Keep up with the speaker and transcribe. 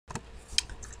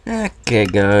Okay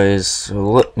guys,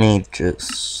 so let me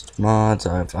just mods.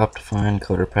 I have Optifine,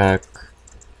 Coder Pack.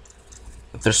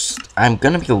 I'm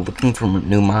gonna be looking for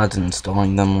new mods and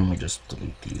installing them. Let me just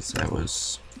delete these.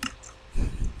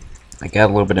 I got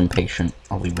a little bit impatient.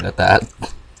 I'll leave it at that.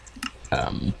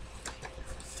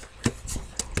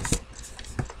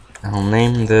 I'll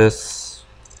name this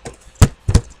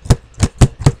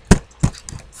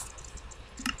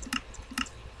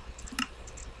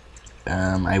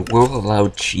I will allow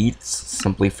cheats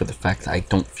simply for the fact that I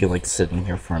don't feel like sitting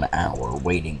here for an hour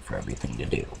waiting for everything to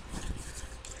do.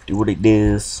 Do what it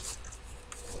is.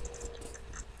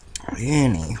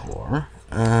 Anyhow,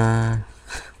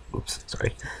 oops,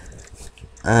 sorry.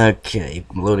 Okay,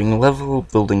 loading level,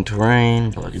 building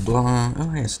terrain, blah blah blah.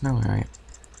 Oh yeah, snow, alright.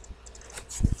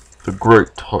 The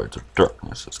great tides of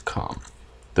darkness has come.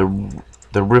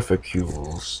 The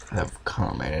Rificules have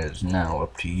come, and it is now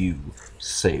up to you to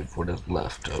save what is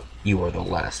left of. You are the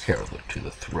last herald to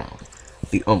the throne.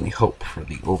 The only hope for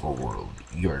the overworld.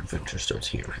 Your adventure starts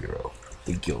here, hero.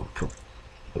 The guild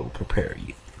will prepare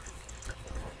you.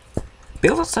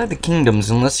 Build outside the kingdoms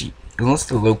unless the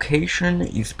location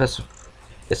is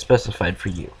specified for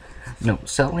you. No,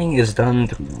 selling is done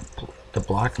through the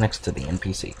block next to the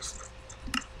NPCs.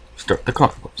 Start the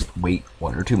conquest. Wait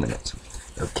 1 or 2 minutes.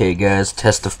 Okay, guys,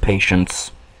 test of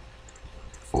patience.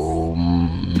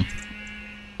 Damn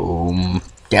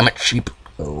it, sheep.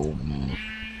 Oh,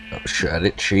 shut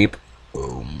it, sheep.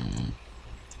 Moo.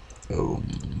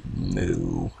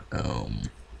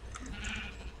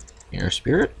 Inner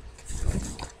spirit?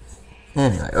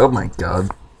 Anyway, oh my god.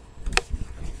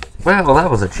 Well, that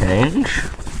was a change.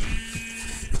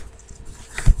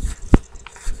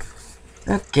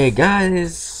 Okay,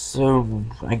 guys, so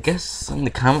I guess in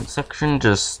the comment section,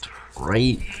 just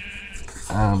write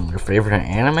your favorite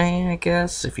anime, I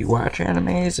guess, if you watch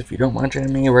animes. If you don't watch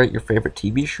anime, write your favorite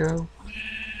TV show.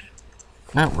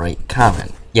 Not write,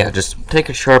 comment. Yeah, just take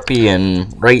a Sharpie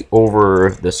and write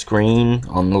over the screen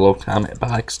on the little comment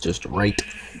box, just write,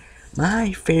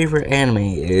 my favorite anime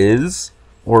is,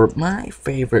 or my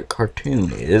favorite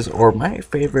cartoon is, or my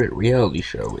favorite reality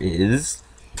show is.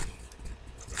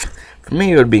 For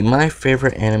me, it would be my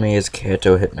favorite anime is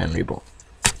Kato Hitman Reborn.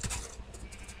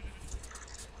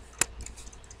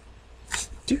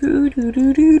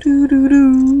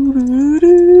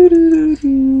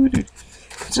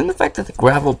 Considering the fact that the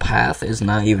gravel path is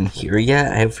not even here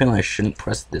yet, I have a feeling I shouldn't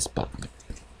press this button.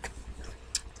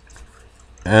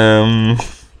 I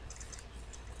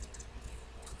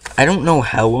don't know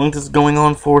how long this is going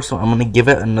on for, so I'm gonna give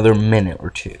it another minute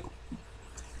or two.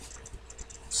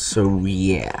 So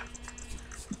yeah.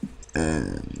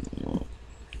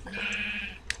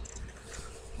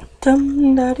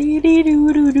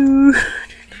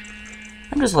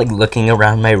 I'm just like looking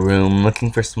around my room,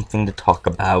 looking for something to talk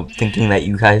about, thinking that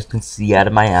you guys can see out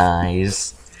of my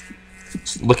eyes.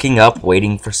 Just looking up,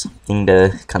 waiting for something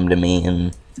to come to me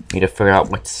and me to figure out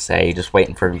what to say, just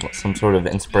waiting for some sort of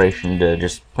inspiration to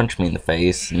just punch me in the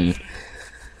face, and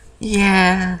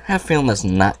yeah, I have a feeling that's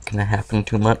not gonna happen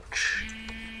too much.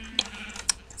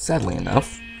 Sadly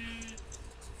enough.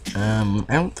 I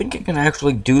don't think I can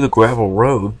actually do the gravel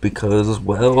road because,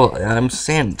 well, I'm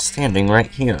standing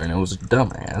right here, and I was a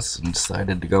dumbass and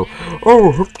decided to go,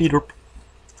 oh, herpty-derp,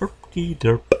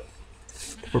 herpty-derp,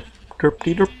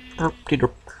 herpty-derp,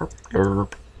 herpty-derp,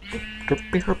 herp-derp,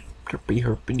 derpy-herp,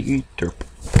 derpy-herpity-derp.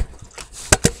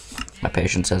 My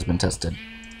patience has been tested.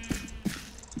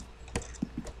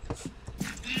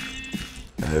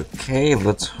 Okay,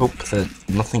 let's hope that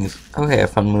nothing is... Oh, hey, I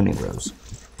found Mooney Rose.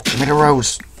 Give me the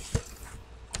rose!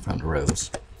 Found a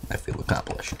rose. I feel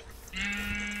accomplished.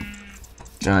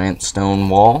 Giant stone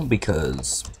wall,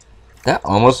 because that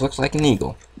almost looks like an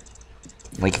eagle.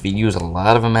 Like if you use a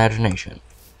lot of imagination.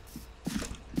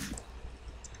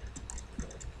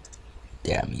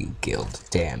 Damn you, guild.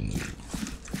 Damn you.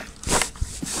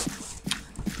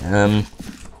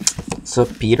 What's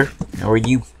up, Peter? How are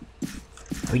you?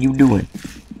 How you doing?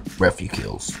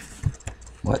 Refucules.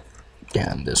 What?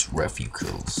 Damn, this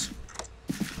Refucules.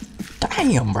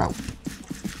 Damn, bro.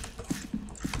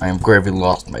 I am gravely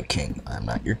lost, my king. I am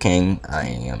not your king. I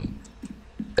am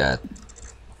that.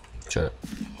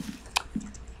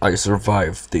 I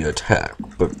survived the attack,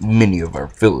 but many of our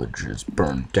villages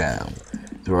burned down.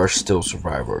 There are still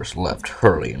survivors left.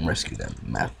 Hurry and rescue them.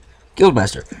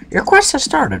 Guildmaster, your quest has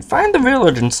started. Find the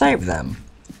village and save them.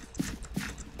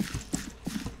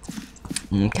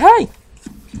 Okay.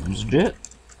 Seems legit.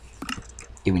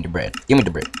 Give me the bread. Give me the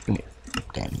bread. Give me.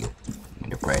 Damn you. Give me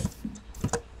the bread.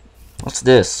 What's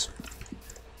this?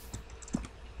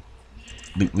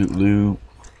 Loot, loot, loot.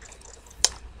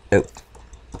 Oh.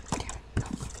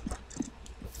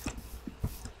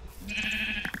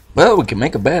 Well, we can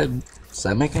make a bed. Does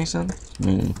that make any sense?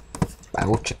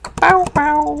 Bow chicka bow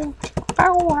bow chicka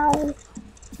bow wow.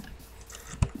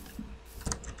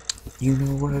 You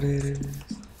know what it is.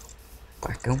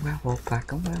 Black and werewolf,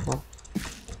 black and werewolf.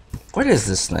 What is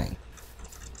this thing?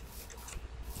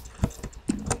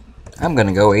 I'm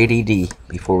gonna go ADD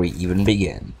before we even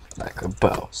begin. Like a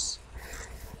boss.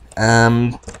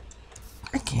 I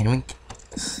can't even get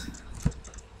this.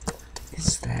 What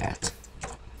is that?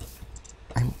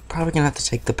 I'm probably gonna have to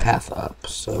take the path up,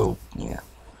 so yeah.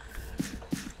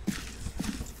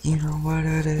 You know what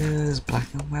it is. Black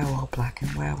and werewolf, black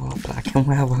and werewolf, black and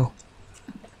werewolf.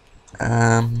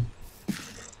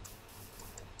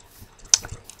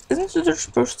 Isn't there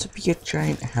supposed to be a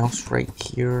giant house right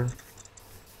here?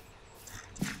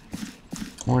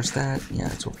 Or is that?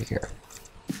 Yeah, it's over here.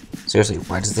 Seriously,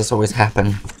 why does this always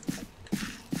happen?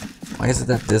 Why is it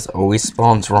that this always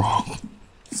spawns wrong?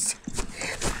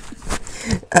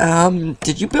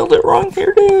 Did you build it wrong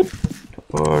here, dude?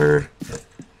 Or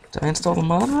did I install the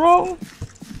mod wrong?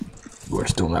 You are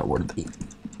still not worthy.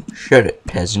 Shut it,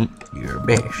 peasant. You're a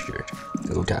bastard.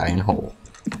 Go die in hole.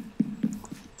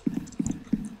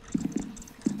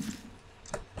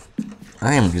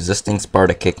 I am resisting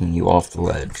Sparta kicking you off the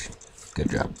ledge. Good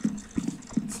job.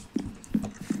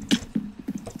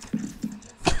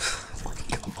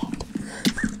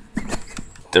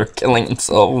 They're killing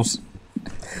themselves.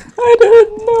 I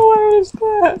didn't know I was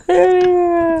that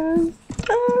hideous.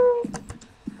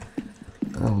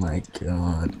 Oh my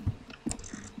god.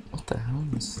 What the hell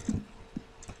is...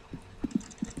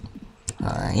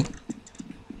 Hi.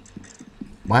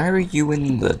 Why are you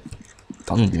in the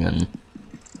dungeon?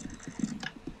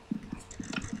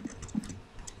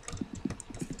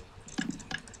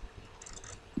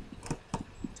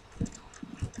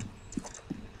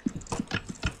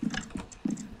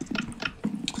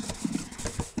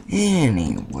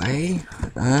 Anyway,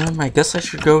 I guess I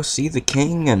should go see the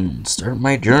king and start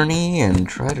my journey and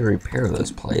try to repair this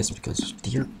place because,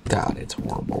 dear God, it's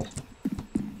horrible.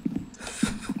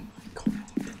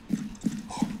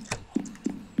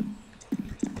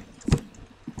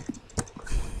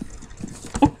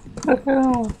 What the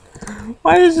hell?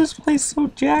 Why is this place so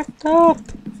jacked up?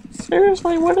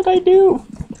 Seriously, what did I do?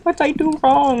 What did I do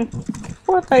wrong?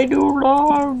 What did I do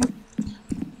wrong?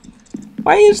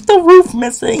 Why is the roof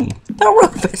missing? The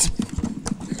roof is...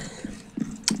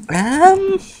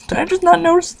 did I just not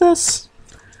notice this?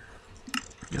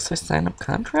 Guess I sign up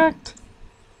contract?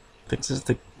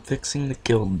 Fixing the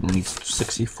guild needs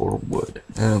 64 wood.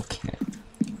 Okay.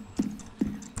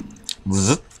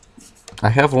 Zzz. I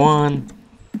have one.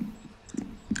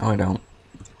 Oh, I don't.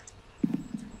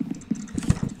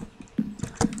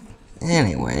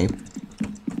 Anyway.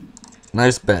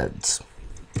 Nice beds.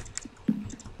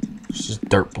 There's just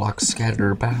dirt blocks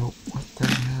scattered about. What the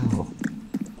hell?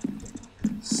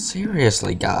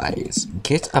 Seriously, guys.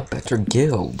 Get a better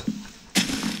guild.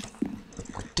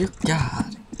 Oh, dear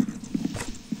God.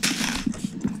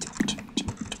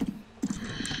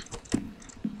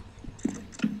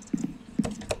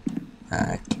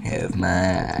 I have my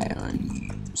eye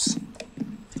on yous.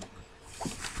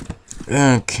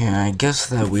 Okay, I guess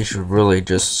that we should really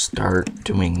just start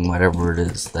doing whatever it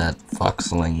is that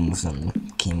Foxlings and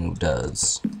Kimu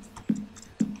does.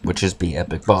 Which is be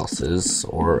epic bosses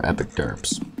or epic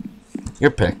derps. Your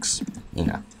picks, you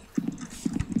know.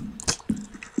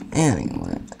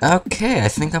 Anyway, okay, I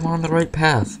think I'm on the right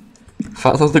path.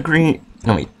 Follow the green,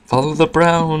 no wait, follow the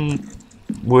brown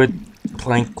wood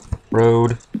plank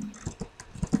road.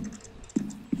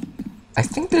 I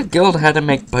think the guild had to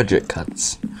make budget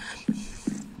cuts.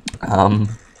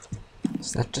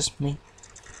 Is that just me?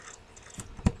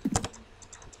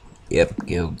 Yep,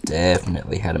 guild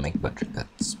definitely had to make budget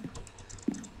cuts.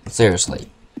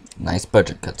 Seriously, nice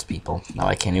budget cuts, people. Now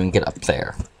I can't even get up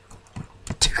there.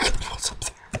 Dear God, what's up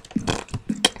there?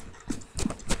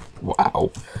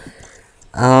 Wow.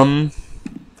 And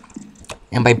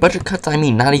by budget cuts, I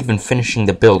mean not even finishing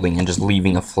the building and just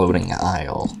leaving a floating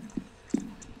aisle.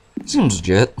 Seems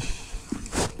legit.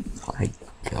 My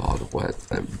God, what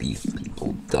have these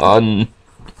people done?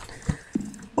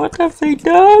 What have they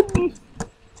done?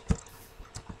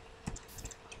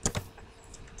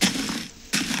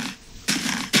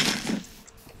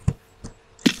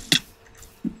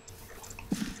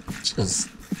 Just,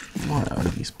 what are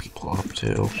these people up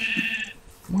to?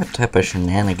 What type of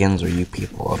shenanigans are you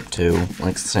people up to?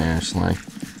 Like, seriously.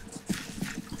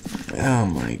 Oh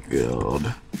my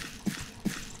God.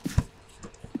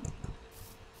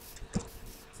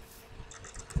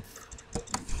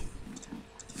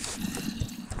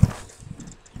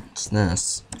 What's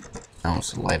this? Oh,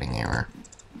 it's a lighting error.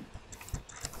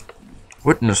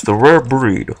 Witness the rare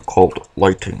breed called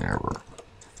lighting error.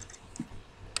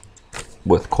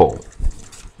 With coal.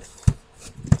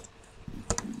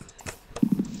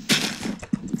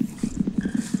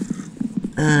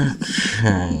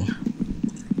 Okay.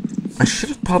 I should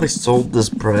have probably sold this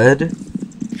bread.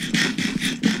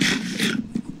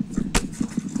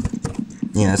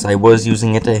 Yes, I was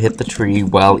using it to hit the tree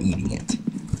while eating it.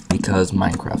 Because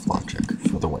Minecraft logic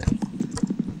for the win.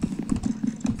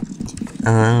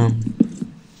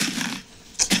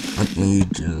 Let me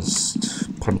just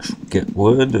get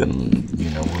wood, and you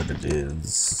know what it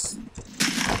is.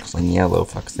 Foxing yellow,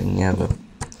 foxing yellow.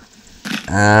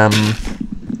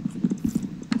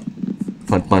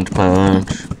 Punch, punch,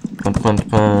 punch. Punch, punch,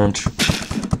 punch.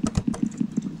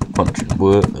 Punching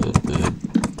wood.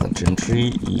 Punching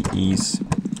trees.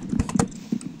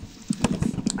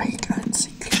 I can't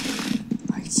see.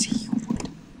 I see you, wood.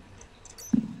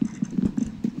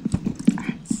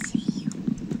 I see you.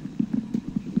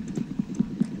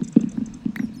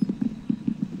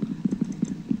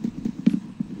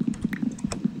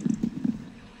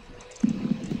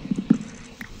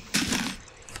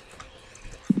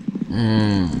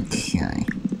 Okay.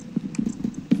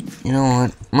 You know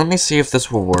what? Let me see if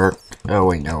this will work. Oh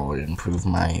wait, no, it would improve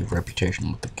my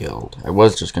reputation with the guild. I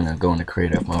was just gonna go into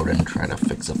creative mode and try to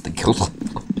fix up the guild.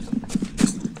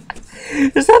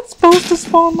 Is that supposed to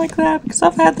spawn like that? Because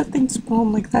I've had the thing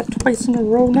spawn like that twice in a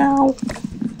row now.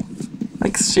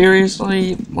 Like,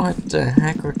 seriously? What the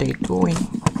heck are they doing?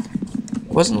 It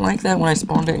wasn't like that when I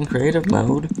spawned it in creative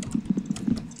mode.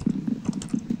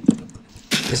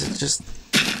 Is it just...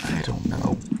 I don't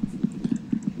know.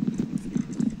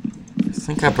 I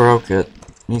think I broke it.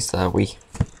 Misawi.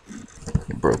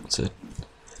 I broke it.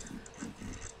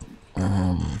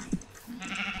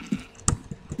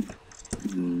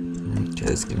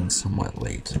 Okay, it's getting somewhat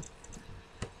late.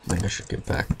 I think I should get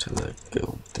back to the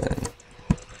guild thing.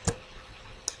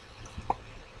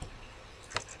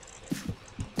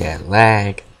 That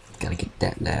lag. Gotta get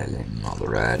that lag in all the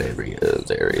right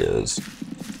areas.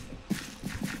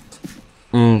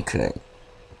 Okay.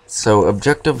 So,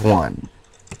 objective 1.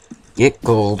 Get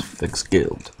gold, fix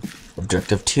guild.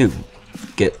 Objective 2.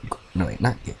 No wait,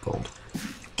 not get gold.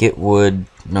 Get wood,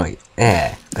 no wait,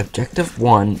 Objective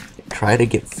 1, try to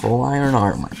get full iron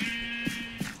armor.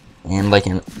 And like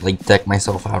deck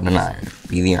myself out in iron.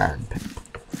 Be the Iron Pimp.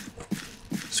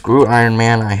 Screw Iron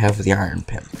Man, I have the Iron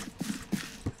Pimp.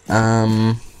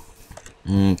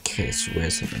 Okay, so wait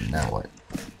a second, now what?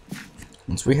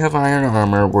 Once we have iron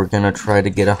armor, we're gonna try to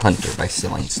get a hunter by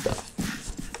selling stuff.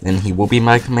 Then he will be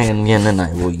my companion, and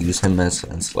I will use him as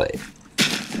a slave.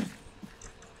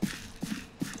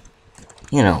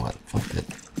 You know what? Fuck it.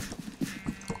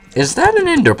 Is that an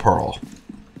ender pearl?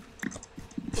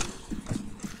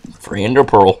 Free ender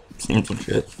pearl. Seems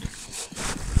legit.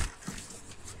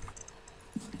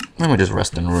 Let me just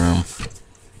rest in the room.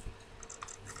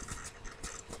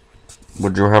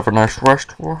 Would you have a nice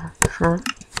rest, sure?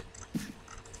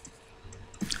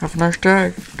 Have a nice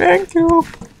day. Thank you.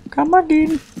 Come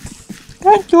again.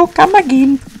 Thank you. Come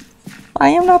again. I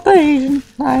am not the Asian.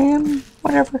 I am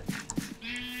whatever.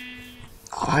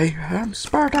 I am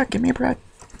Sparta. Give me bread.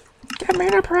 Give me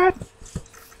the bread.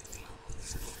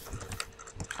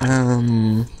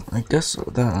 I guess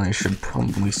that I should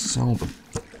probably sell them.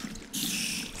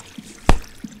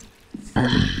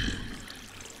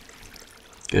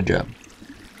 Good job.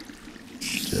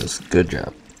 Just good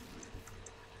job.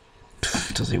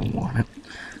 Does he want it?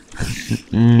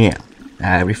 No,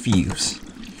 I refuse.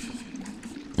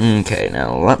 Okay,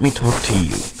 now let me talk to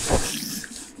you.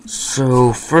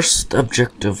 So, first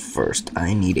objective first.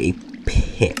 I need a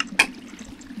pick.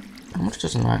 How much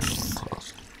does an iron one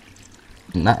cost?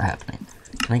 Not happening.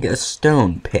 Can I get a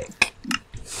stone pick?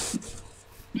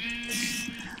 How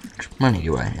much money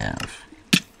do I have?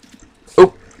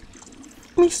 Oh!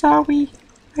 I'm sorry.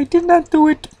 I did not do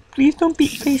it. Please don't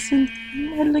beat facing.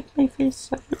 I like my face.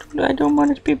 I don't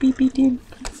want it to be beaten.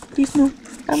 Please no.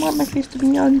 I want my face to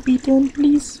be unbeaten.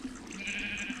 Please.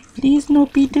 Please no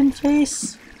beaten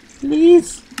face.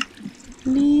 Please.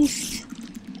 Please.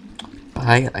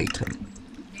 Buy item.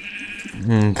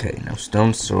 Okay, now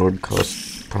stone sword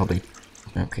costs probably...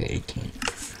 Okay, 18.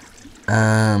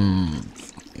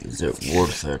 Is it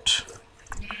worth it?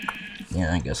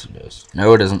 Yeah, I guess it is.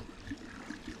 No, it isn't.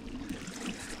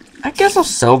 I guess I'll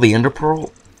sell the ender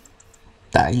pearl.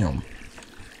 Damn.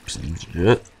 Seems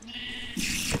good.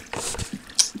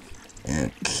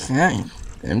 Okay.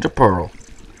 Ender pearl.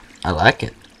 I like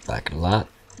it. I like it a lot.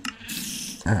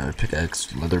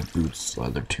 Pickaxe, leather boots,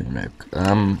 leather tunic.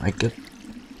 I get...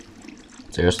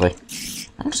 Seriously?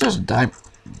 How much does a diamond...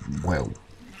 Whoa.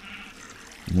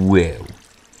 Whoa.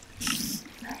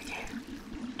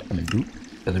 Diamond boot.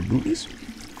 Leather booties.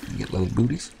 Can you get leather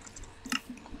booties?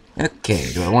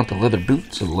 Okay, do I want the leather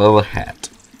boots or the leather hat?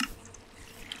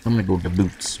 I'm gonna go with the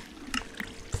boots.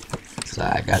 So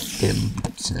I got them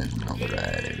boots in. Alright,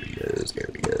 there he is, there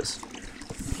he is.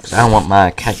 Because I don't want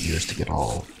my cat ears to get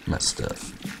all messed up.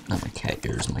 Not my cat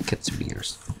ears, my kitsune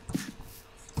ears.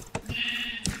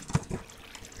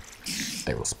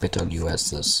 I will spit on you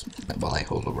as this while I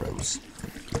hold a rose.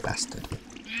 You bastard.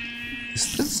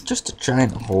 Is this just a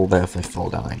giant hole that if I fall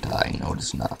down I die? No, it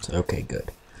is not. Okay,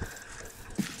 good.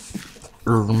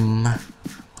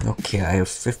 Okay, I have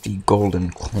 50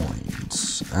 golden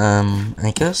coins.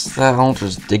 I guess that I'll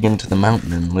just dig into the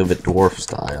mountain and live it dwarf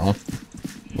style.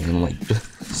 And like,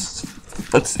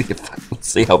 let's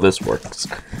see how this works.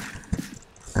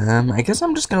 I guess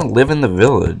I'm just gonna live in the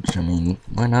village. I mean,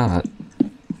 why not?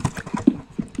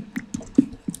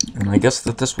 And I guess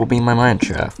that this will be my mine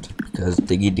shaft, because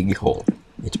diggy diggy hole.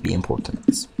 It be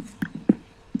important.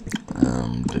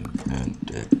 Dig.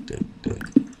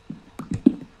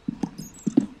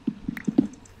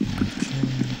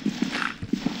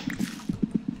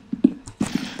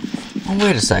 Oh,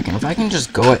 wait a second. If I can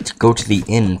just go to the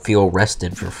inn and feel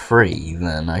rested for free,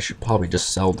 then I should probably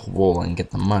just sell the wool and get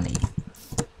the money.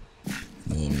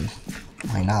 I mean,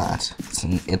 why not?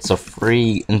 It's a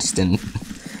free instant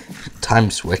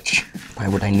time switch. Why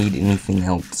would I need anything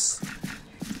else?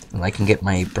 And I can get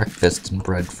my breakfast and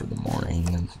bread for the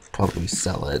morning and probably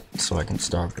sell it so I can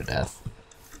starve to death.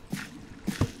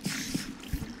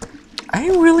 I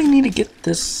really need to get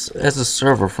this as a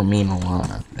server for me and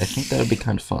Alana. I think that would be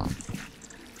kind of fun.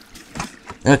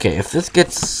 Okay, if this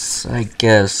gets, I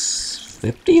guess,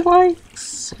 50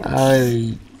 likes?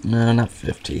 No, not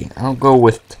 50. I'll go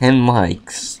with 10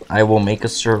 likes. I will make a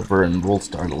server and we'll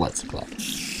start a Let's Play.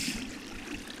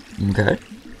 Okay?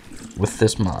 With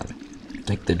this mod.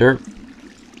 Take the dirt.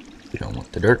 You don't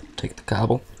want the dirt. Take the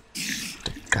cobble.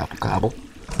 Take the cobble.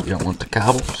 You don't want the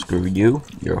cobble. Screw you.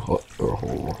 You're a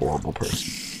horrible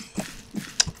person.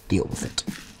 Deal with it.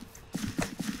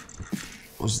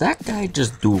 Was that guy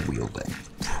just dual wielding?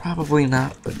 Probably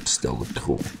not, but it still looked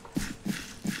cool.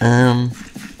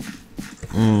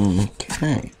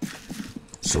 Okay.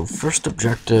 So first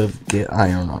objective, get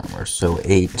iron armor. So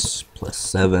 8 plus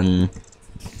 7,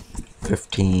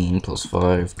 15 plus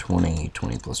 5, 20,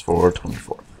 20 plus 4,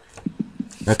 24.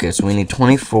 Okay, so we need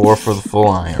 24 for the full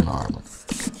iron armor.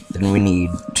 Then we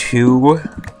need 2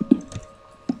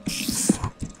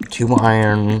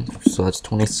 iron, so that's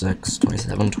 26,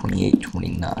 27, 28,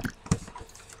 29.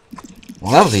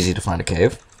 Well, that was easy to find a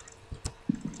cave.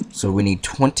 So we need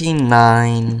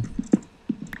 29.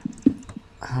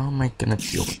 How am I gonna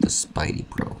deal with this Spidey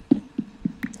Bro?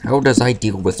 How does I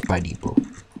deal with Spidey Bro?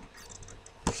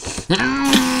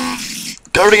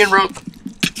 Guardian Rose!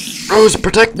 Rose,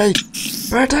 protect me!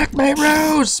 Protect me,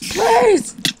 Rose!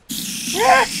 Please!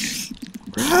 Yeah!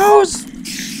 Rose!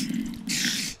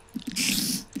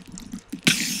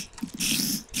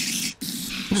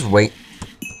 Just wait.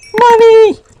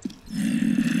 Money!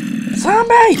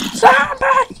 Zombie!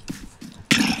 Zombie!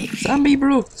 Zombie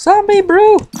brew! Zombie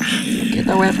brew! Get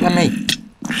away from me!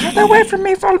 Get away from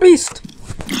me, foul beast!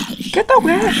 Get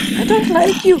away! I don't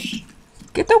like you!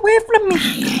 Get away from me!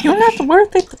 You're not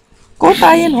worth it! Go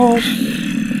die in hole!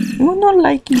 You don't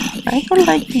like you! I don't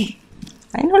like you!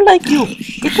 I don't like you!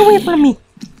 Get away from me!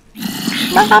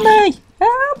 Mommy!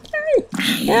 Help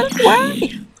me! Get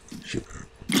away! Shoot.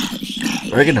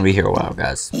 We're gonna be here a while,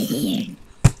 guys.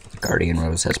 Guardian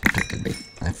Rose has protected me.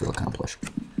 I feel accomplished.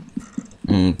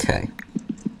 Okay.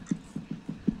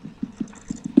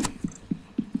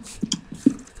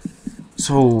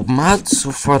 So, mods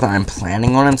so far that I'm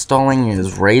planning on installing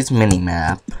is Ray's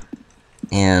Minimap.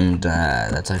 And,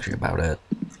 that's actually about it.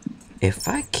 If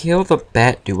I kill the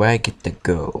bat, do I get the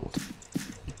gold?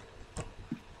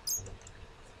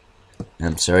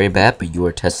 I'm sorry, bat, but you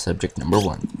are test subject number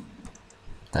 1.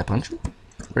 Did I punch him?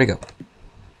 Where'd he go?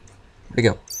 Where'd he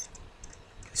go?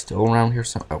 He's still around here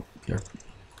some— oh, here.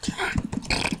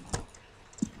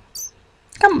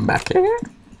 Come back here.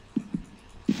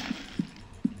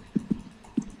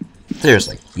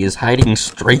 Seriously, he is hiding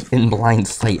straight in blind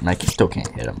sight and I still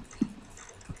can't hit him.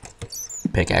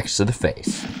 Pickaxe to the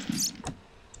face.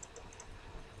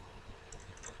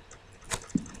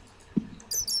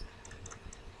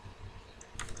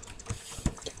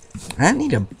 I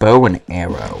need a bow and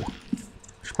arrow. I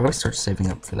should probably start saving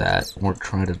up for that, or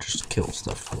try to just kill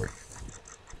stuff for it.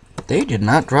 They did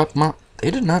not drop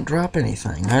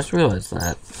anything. I just realized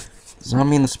that.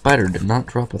 Zombie and the spider did not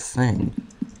drop a thing.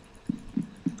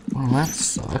 Well, that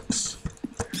sucks.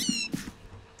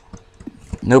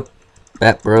 Nope.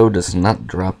 Bat Bro does not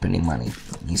drop any money.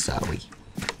 He's sorry.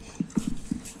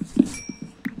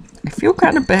 I feel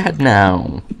kind of bad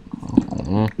now.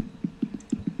 Oh,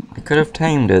 I could have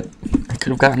tamed it. I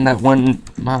could have gotten that one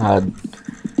mod.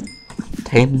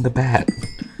 Tamed the bat.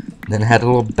 Then had a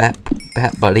little bat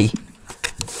buddy.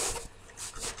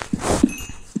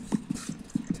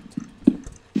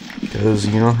 Because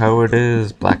you know how it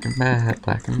is. Black and bat,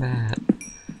 black and bat.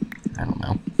 I don't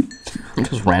know. I'm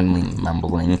just randomly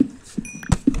mumbling.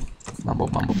 Mumble,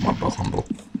 mumble, mumble, humble.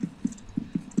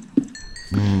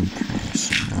 Okay,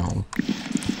 so no.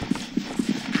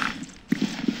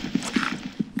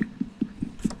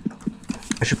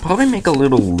 I should probably make a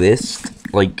little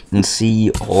list, like, and see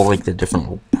all, like, the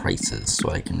different prices so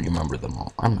I can remember them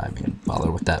all. I'm not even gonna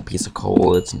bother with that piece of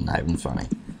coal. It's not even funny.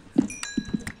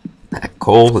 That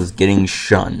coal is getting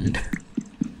shunned.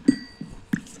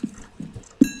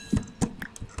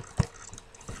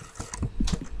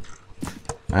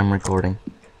 I'm recording.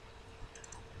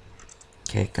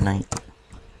 Okay, good night.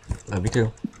 Love you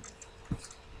too.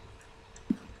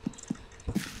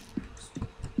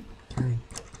 Okay.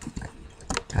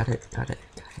 Got it, got it,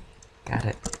 got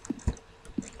it.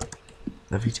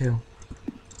 Love you too.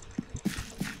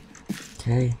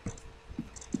 Okay.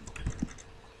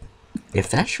 If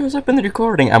that shows up in the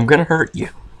recording, I'm gonna hurt you.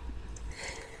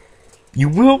 You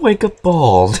will wake up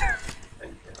bald.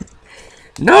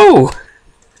 No!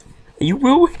 You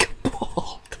will wake up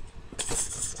bald.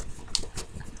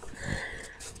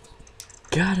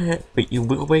 Got it, but you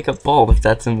will wake up bald if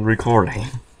that's in the recording.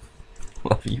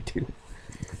 Love you too.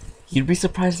 You'd be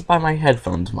surprised by my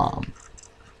headphones, Mom.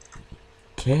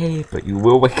 Okay, but you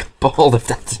will wake up bald if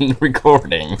that's in the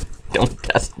recording. Don't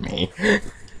test me.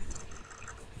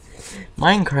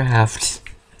 Minecraft.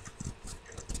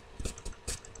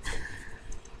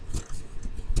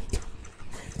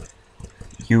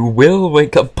 You will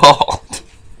wake up bald.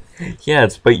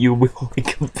 Yes, but you will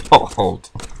wake up bald.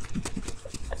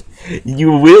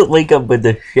 You will wake up with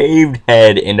a shaved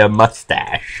head and a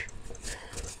mustache.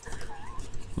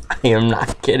 I am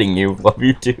not kidding you. Love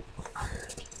you too.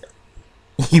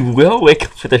 You will wake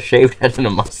up with a shaved head and a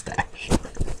mustache.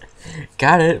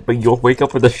 Got it, but you'll wake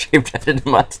up with a shaved head and a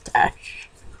mustache.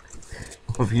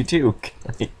 Love you too.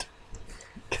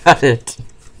 Got it.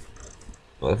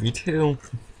 Love you too.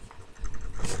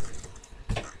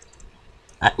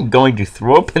 I'm going to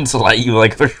throw a pencil at you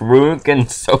like a shuriken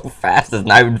so fast it's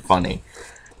not even funny.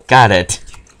 Got it.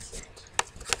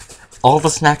 All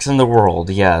the snacks in the world,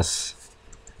 yes.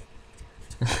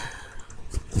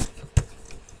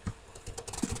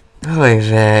 Oy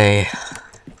vey.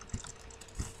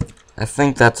 I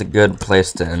think that's a good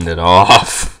place to end it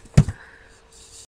off.